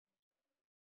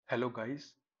Hello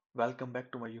guys, welcome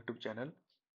back to my YouTube channel.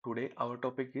 Today our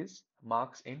topic is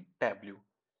marks in Tableau.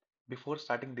 Before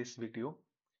starting this video,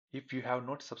 if you have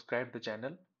not subscribed the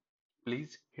channel,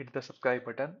 please hit the subscribe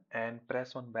button and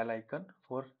press on bell icon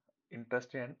for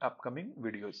interesting and upcoming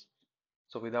videos.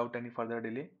 So without any further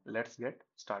delay, let's get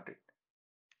started.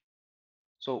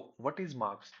 So what is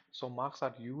marks? So marks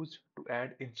are used to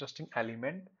add interesting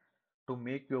element to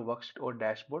make your worksheet or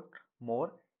dashboard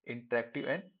more interactive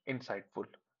and insightful.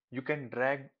 You can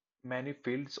drag many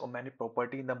fields or many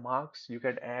property in the marks. You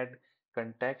can add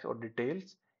context or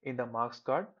details in the marks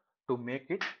card to make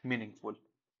it meaningful.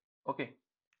 Okay,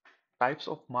 types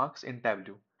of marks in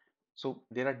Tableau. So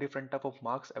there are different type of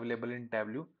marks available in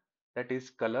Tableau. That is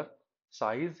color,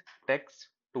 size, text,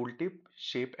 tooltip,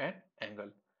 shape, and angle.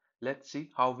 Let's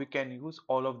see how we can use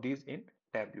all of these in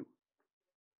Tableau.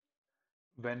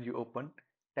 When you open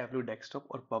Tableau desktop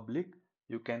or public,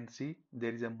 you can see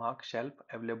there is a mark shelf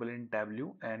available in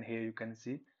Tableau, and here you can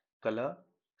see color,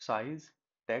 size,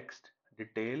 text,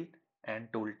 detail,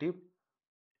 and tooltip.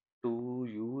 To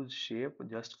use shape,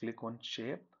 just click on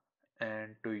shape,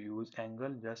 and to use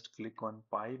angle, just click on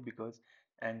pie because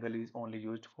angle is only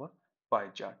used for pie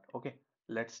chart. Okay,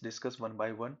 let's discuss one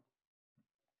by one.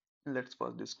 Let's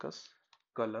first discuss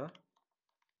color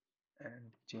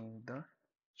and change the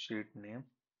sheet name.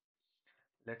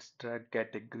 Let's drag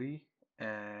category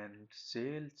and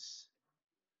sales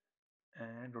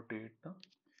and rotate the.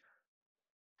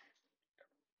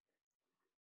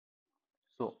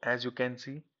 So as you can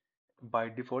see, by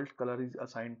default color is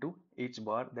assigned to each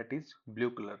bar, that is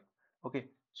blue color. Okay,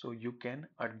 so you can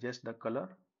adjust the color.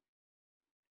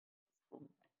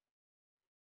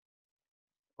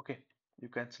 Okay, you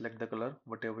can select the color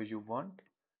whatever you want.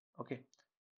 Okay,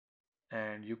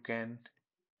 and you can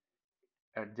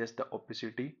adjust the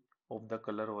opacity of the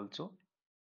color also.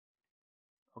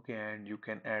 Okay, and you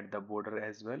can add the border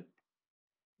as well.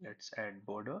 Let's add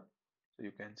border. So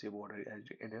you can see border as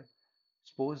added.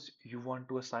 Suppose you want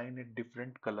to assign a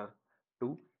different color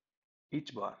to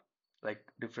each bar, like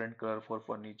different color for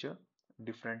furniture,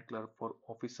 different color for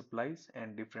office supplies,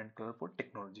 and different color for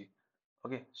technology.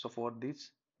 Okay, so for this,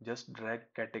 just drag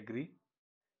category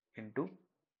into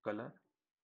color.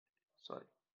 Sorry,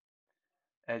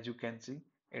 as you can see,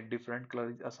 a different color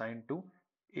is assigned to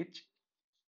each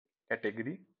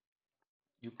category.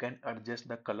 You can adjust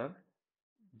the color.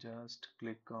 Just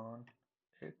click on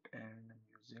it, and I'm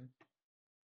using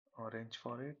orange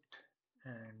for it,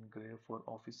 and gray for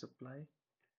office supply,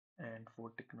 and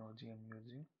for technology I'm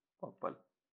using purple.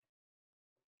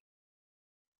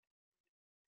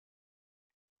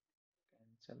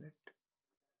 Cancel it,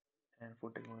 and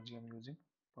for technology I'm using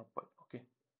purple. Okay,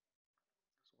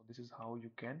 so this is how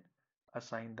you can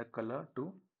assign the color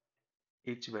to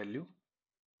each value,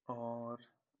 or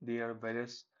there are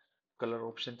various color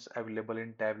options available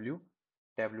in Tableau.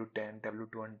 Tableau 10, Tableau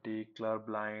 20, color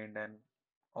blind, and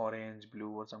orange, blue,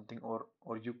 or something, or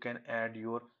you can add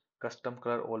your custom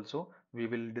color also. We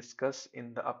will discuss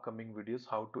in the upcoming videos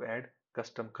how to add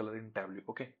custom color in Tableau.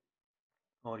 Okay,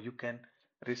 or you can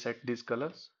reset these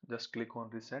colors. Just click on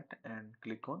reset and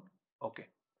click on OK.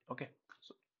 Okay,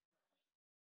 so,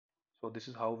 so this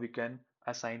is how we can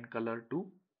assign color to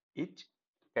each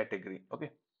category.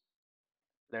 Okay,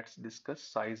 let's discuss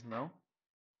size now.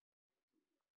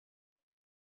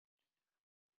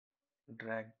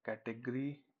 Drag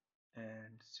category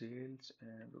and sales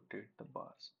and rotate the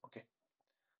bars. Okay,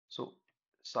 so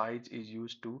size is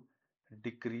used to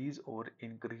decrease or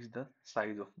increase the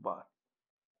size of bar.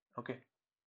 Okay,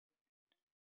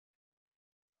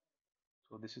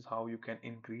 so this is how you can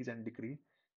increase and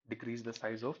decrease the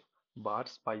size of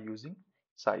bars by using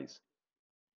size.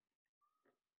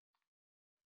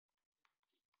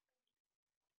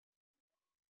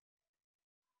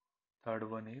 Third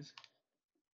one is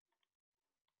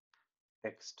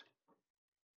text.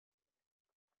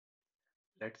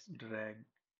 Let's drag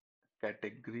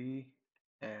category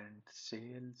and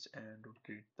sales and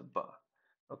rotate the bar.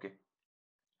 Okay,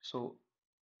 so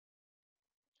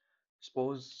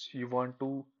suppose you want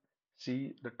to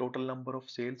see the total number of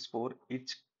sales for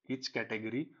each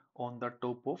category on the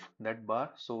top of that bar.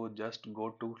 So just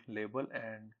go to label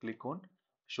and click on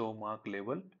show mark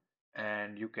label,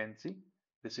 and you can see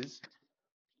this is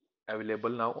available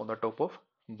now on the top of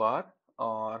bar.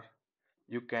 Or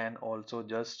you can also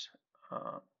just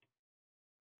uh,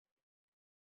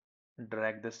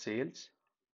 drag the sales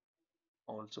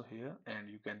also here,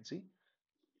 and you can see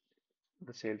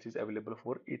the sales is available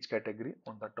for each category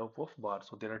on the top of bar.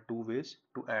 So there are two ways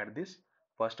to add this.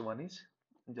 First one is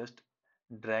just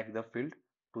drag the field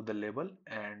to the label,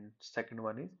 and second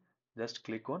one is just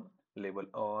click on label,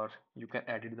 or you can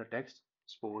edit the text.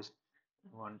 Suppose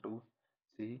you want to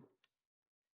see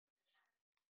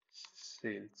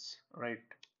sales, right?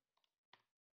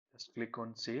 Just click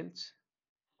on sales,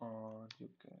 or you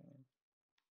can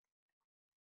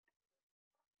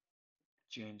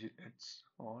change its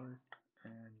alt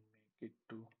and make it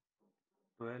to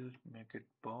 12, make it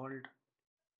bold,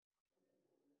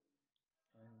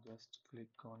 and just click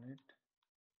on it.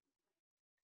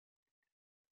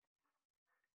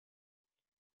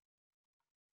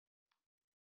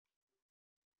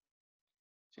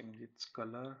 Change its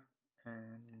color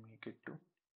and make it to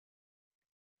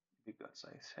bigger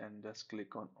size, and just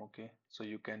click on OK. So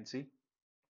you can see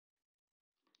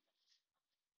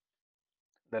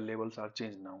the labels are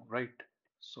changed now, right?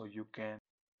 So you can,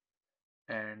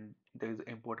 and there is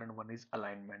important one is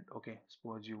alignment. Okay,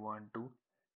 suppose you want to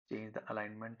change the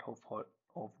alignment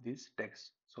of this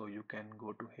text, so you can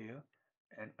go to here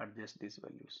and adjust these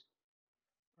values,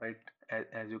 right?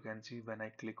 As you can see, when I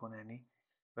click on any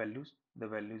values, the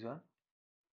values are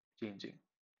changing.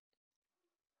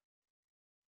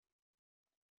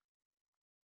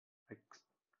 Like,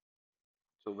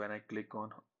 so when I click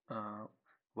on uh,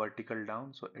 vertical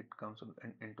down, so it comes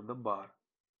into the bar,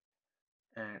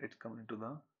 and it comes into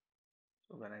the,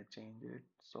 so when I change it,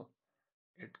 so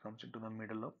it comes into the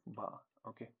middle of bar.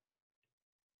 Okay,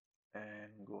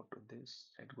 and go to this,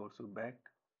 it goes to back.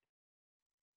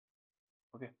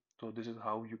 Okay, so this is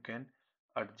how you can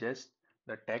adjust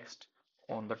the text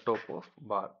on the top of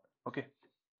bar. Okay,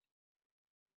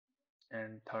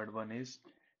 and third one is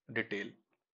detail.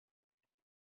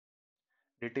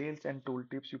 Details and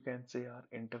tooltips, you can say, are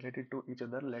interrelated to each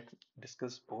other. Let's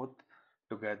discuss both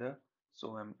together.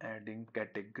 So I'm adding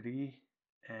category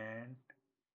and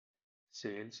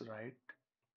sales, right?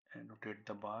 And rotate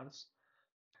the bars.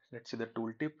 Let's see the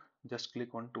tooltip. Just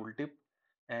click on tooltip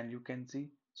and you can see,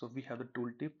 so we have the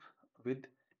tooltip with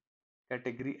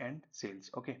category and sales.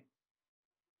 Okay,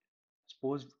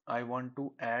 suppose I want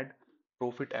to add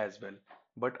profit as well,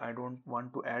 but I don't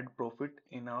want to add profit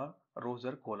in our rows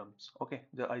or columns. Okay,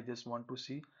 I just want to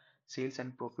see sales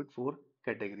and profit for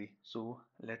category. So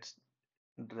let's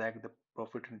drag the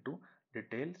profit into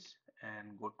details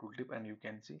and go tooltip, and you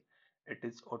can see it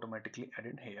is automatically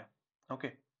added here.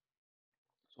 Okay,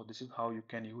 so this is how you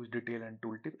can use detail and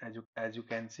tooltip. As you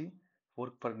can see,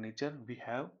 for furniture we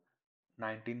have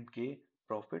 19K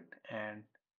profit and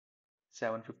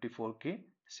 754K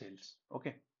sales.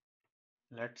 Okay,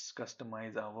 let's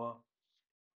customize our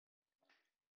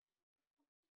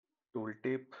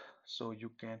tooltip, so you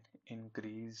can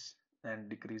increase and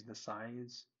decrease the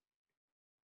size.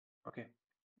 Okay,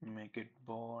 make it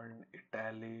bold,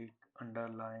 italic,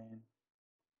 underline,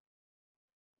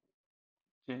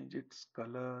 change its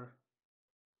color.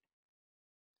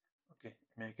 Okay,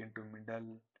 make into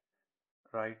middle,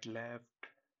 right, left,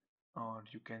 or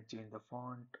you can change the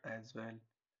font as well.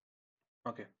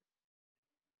 Okay,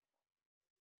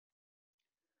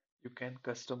 you can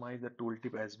customize the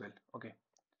tooltip as well. Okay,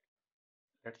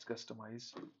 let's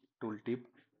customize tooltip.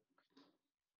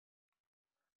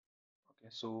 Okay,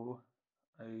 so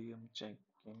I am checking.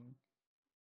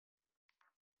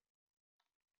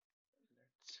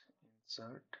 Let's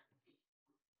insert.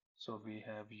 So we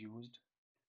have used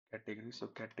category. So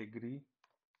category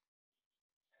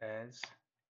has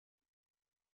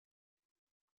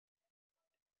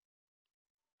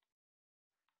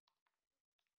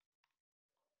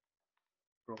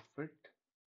profit.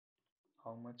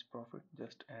 How much profit?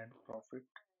 Just add profit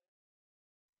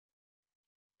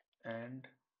and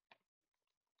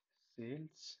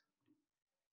sales.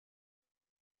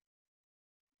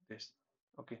 This.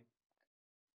 Okay.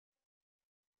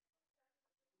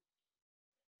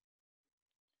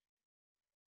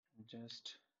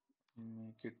 Just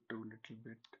make it to little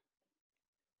bit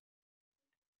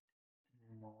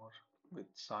more with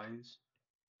size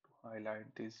to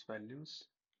highlight these values.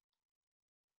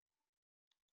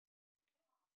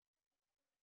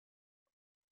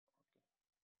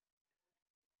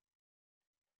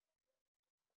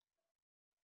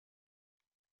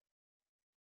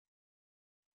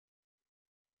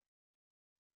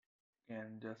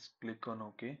 And just click on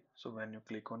OK. So when you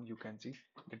click on, you can see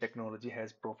the technology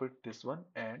has profit this one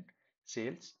and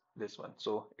sales this one.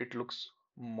 So it looks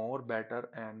more better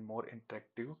and more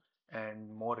interactive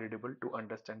and more readable to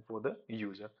understand for the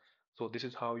user. So this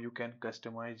is how you can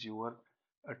customize your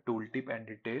tooltip and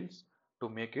details to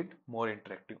make it more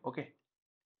interactive. Okay,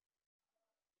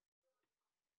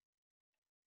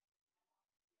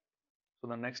 so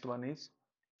the next one is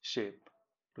shape.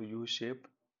 To use shape,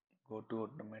 go to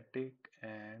automatic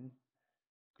and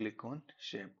click on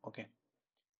shape. Okay,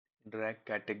 drag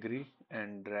category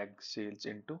and drag sales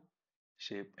into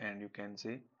shape, and you can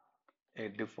say a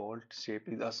default shape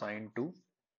is assigned to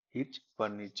each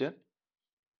furniture.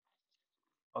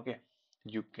 Okay,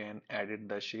 you can edit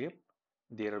the shape.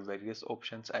 There are various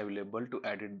options available to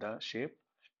edit the shape.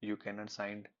 You can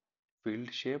assign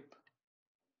field shape.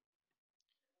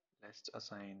 Let's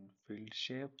assign field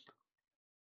shape.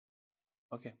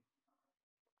 Okay,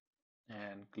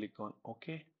 and click on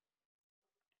OK.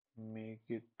 Make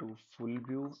it to full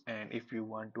view, and if you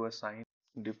want to assign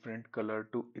different color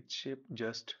to its shape,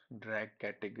 just drag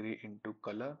category into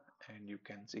color, and you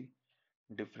can see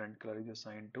different color is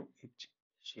assigned to each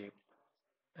shape.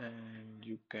 And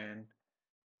you can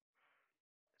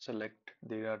select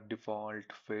their default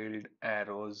field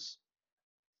arrows,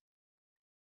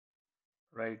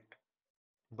 right?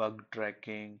 Bug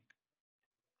tracking,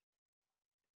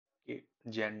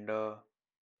 gender,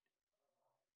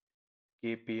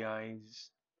 KPIs,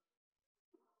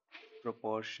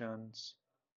 proportions,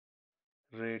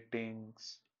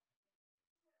 ratings,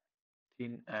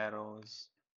 thin arrows,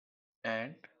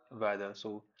 and weather.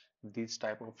 So these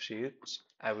type of shapes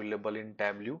available in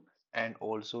Tableau, and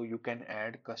also you can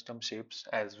add custom shapes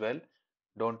as well.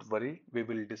 Don't worry, we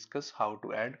will discuss how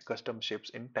to add custom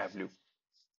shapes in Tableau.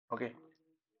 Okay,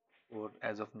 or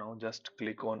as of now, just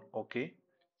click on OK.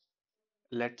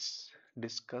 Let's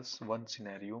discuss one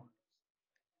scenario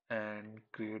and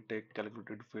create a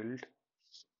calculated field.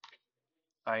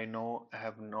 I know I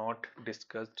have not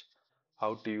discussed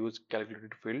how to use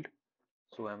calculated field,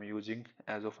 so I'm using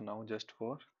as of now just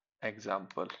for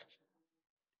example.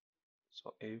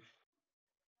 So if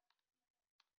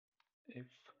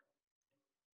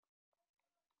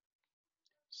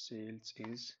sales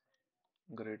is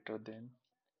greater than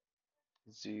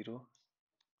 0,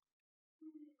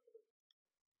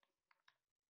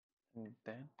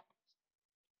 then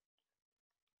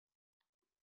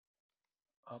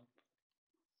up,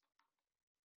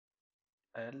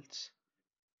 else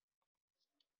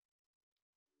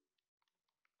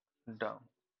down,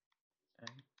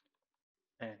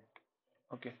 and end.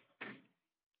 Okay,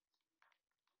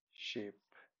 shape,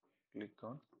 click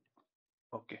on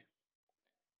OK.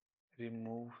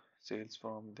 Remove sales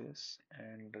from this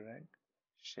and drag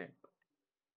shape.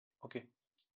 Okay,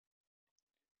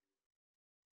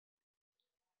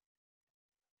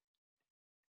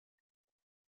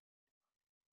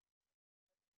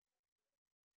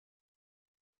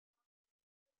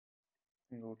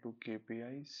 go to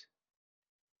KPIs,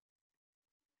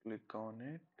 click on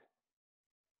it,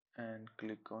 and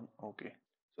click on OK.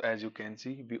 So as you can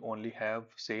see, we only have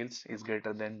sales is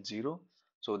greater than 0.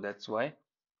 So that's why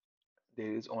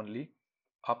there is only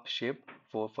up shape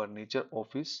for furniture,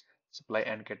 office, supply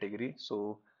and category.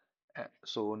 So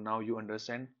now you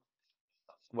understand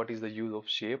what is the use of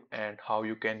shape and how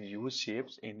you can use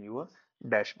shapes in your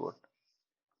dashboard.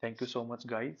 Thank you so much,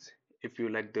 guys. If you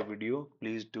like the video,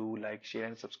 please do like, share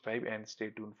and subscribe, and stay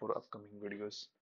tuned for upcoming videos.